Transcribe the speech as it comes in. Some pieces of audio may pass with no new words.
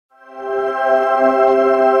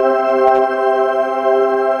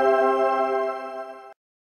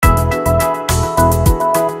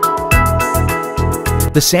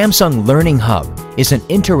The Samsung LearningHub is an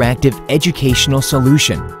interactive educational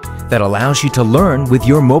solution that allows you to learn with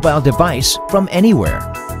your mobile device from anywhere.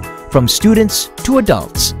 From students to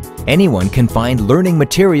adults, anyone can find learning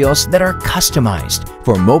materials that are customized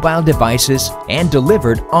for mobile devices and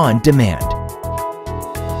delivered on demand.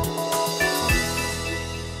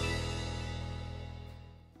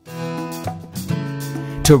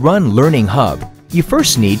 To run LearningHub, you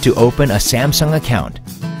first need to open a Samsung account.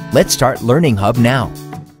 Let's start LearningHub now.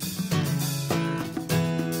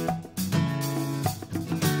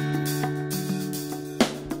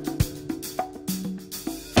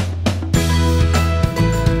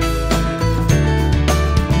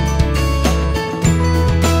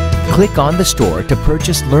 Click on the store to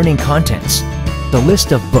purchase learning contents. The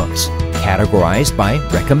list of books categorized by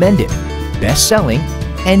recommended, best-selling,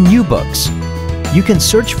 and new books. You can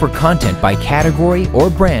search for content by category or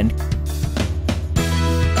brand.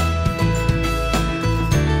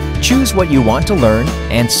 Choose what you want to learn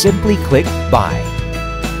and simply click Buy.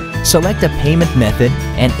 Select a payment method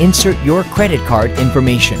and insert your credit card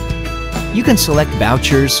information. You can select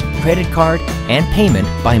vouchers, credit card, and payment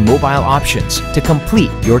by mobile options to complete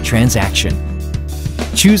your transaction.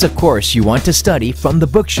 Choose a course you want to study from the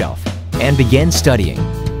bookshelf and begin studying.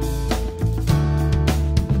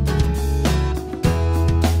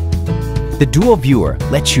 The dual viewer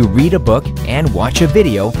lets you read a book and watch a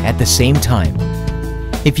video at the same time.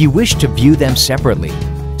 If you wish to view them separately,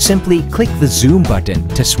 simply click the zoom button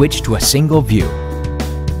to switch to a single view.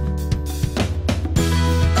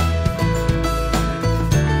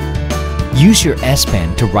 Use your S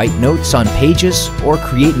Pen to write notes on pages or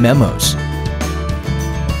create memos.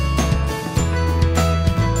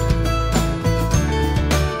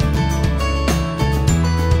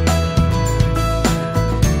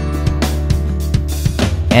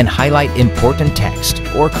 And highlight important text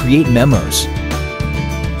or create memos.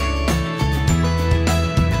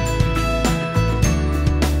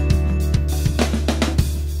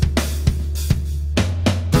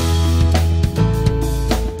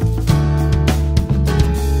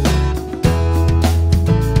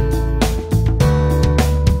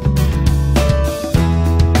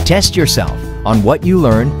 Test yourself on what you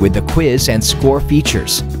learned with the quiz and score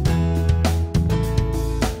features.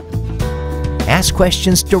 Ask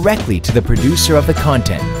questions directly to the producer of the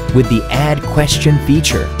content with the Add Question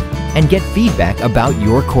feature and get feedback about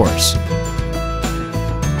your course.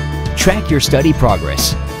 Track your study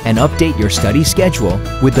progress and update your study schedule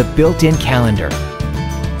with the built-in calendar.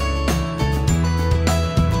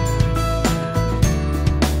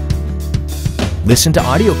 Listen to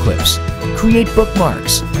audio clips, create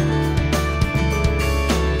bookmarks,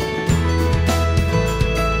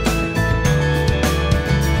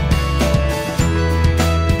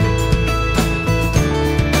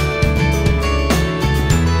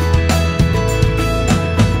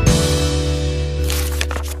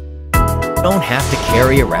 don't have to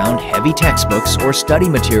carry around heavy textbooks or study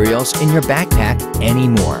materials in your backpack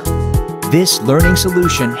anymore. This learning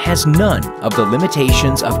solution has none of the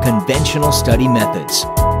limitations of conventional study methods.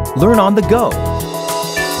 Learn on the go.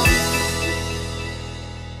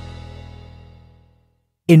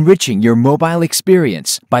 Enriching your mobile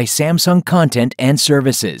experience by Samsung Content and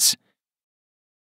Services.